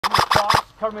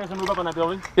cover me as I move up on that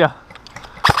building. Yeah.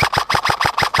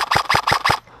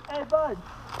 Hey, bud.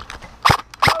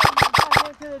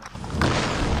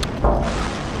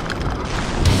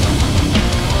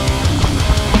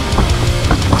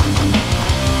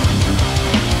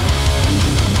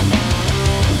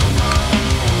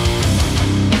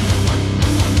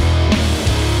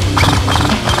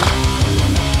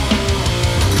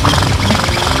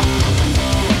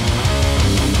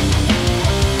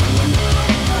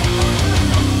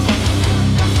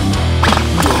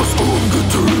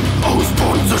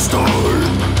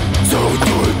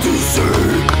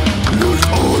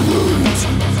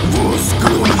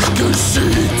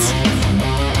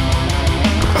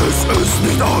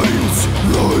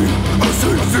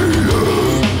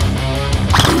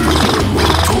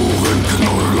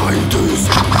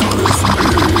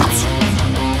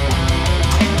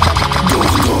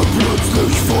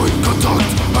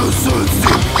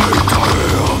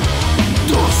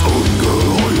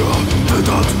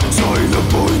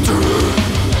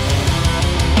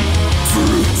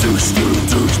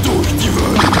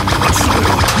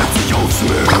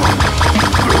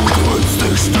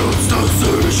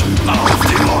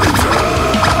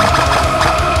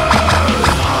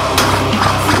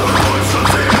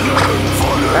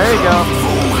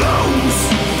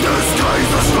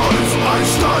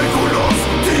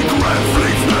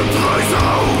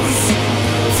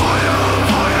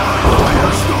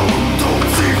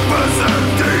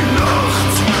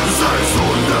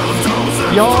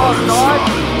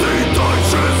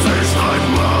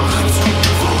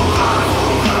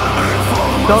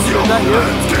 Is that you?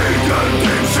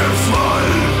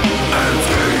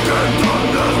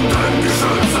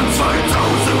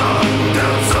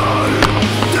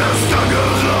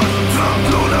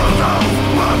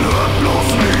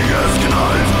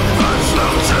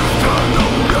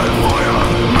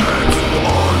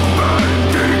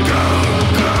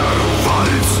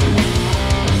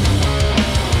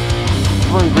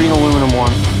 Run green aluminum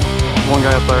one. One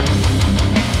guy up there.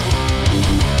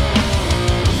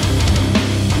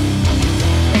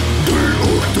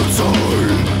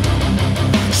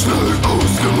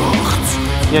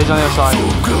 Yeah, he's on the other side.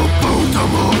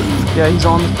 Yeah, he's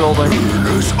on this building.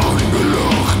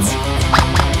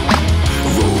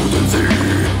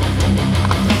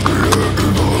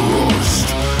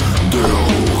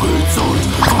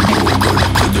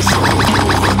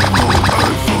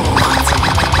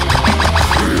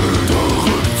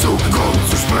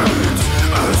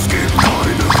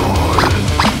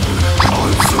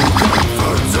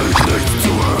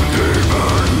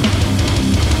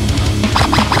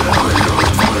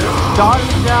 Got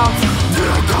him down.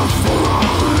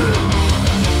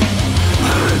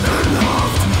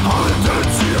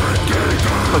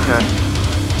 Okay.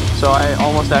 So I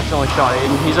almost accidentally shot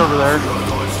Aiden. He's over there.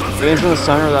 Aiden's in the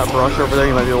center of that brush over there.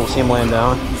 You might be able to see him laying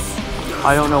down.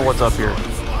 I don't know what's up here.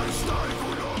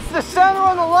 The center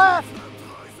on the left!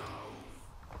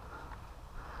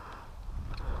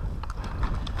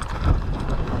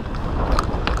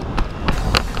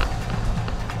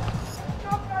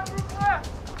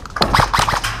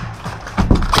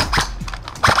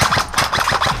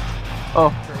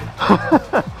 Oh.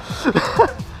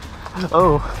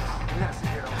 Oh.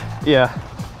 Yeah.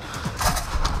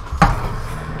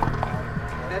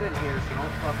 Dead in here, so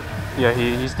don't fuck with him. Yeah,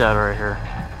 he's dead right here.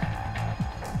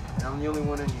 And I'm the only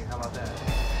one in here. How about that?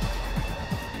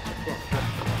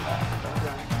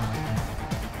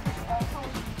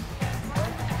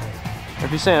 If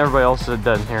you're saying everybody else is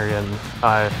dead in here, and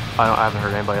I haven't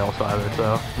heard anybody else either,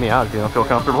 so me, I don't feel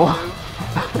comfortable.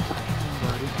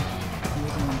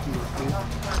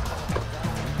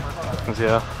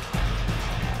 Yeah.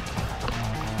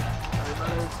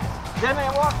 Dead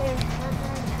man walking.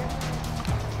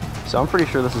 So I'm pretty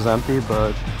sure this is empty,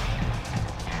 but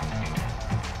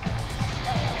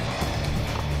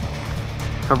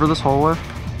cover this hallway.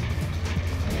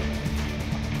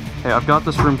 Hey, I've got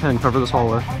this room pinned. Cover this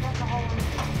hallway.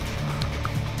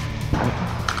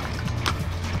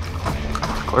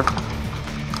 Clear.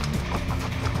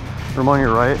 Room on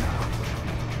your right.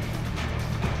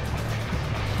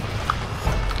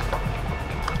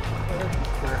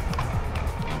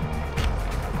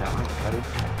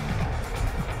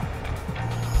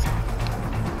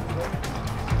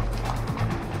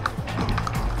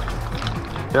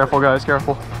 Careful, guys,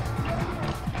 careful.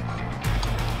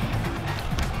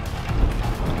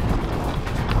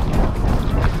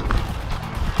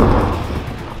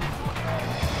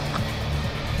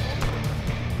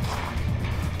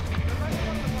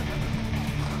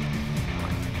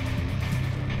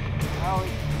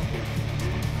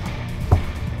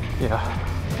 Yeah.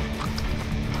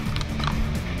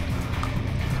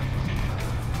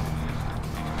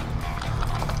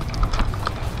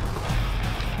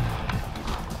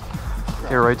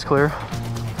 Okay, right's clear.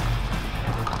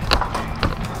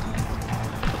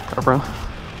 Up front.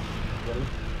 Ready?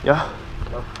 Yeah.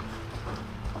 Go.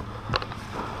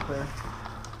 Clear.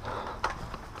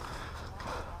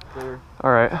 Clear.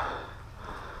 All right.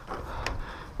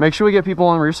 Make sure we get people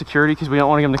on rear security because we don't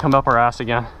want them to come up our ass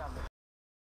again.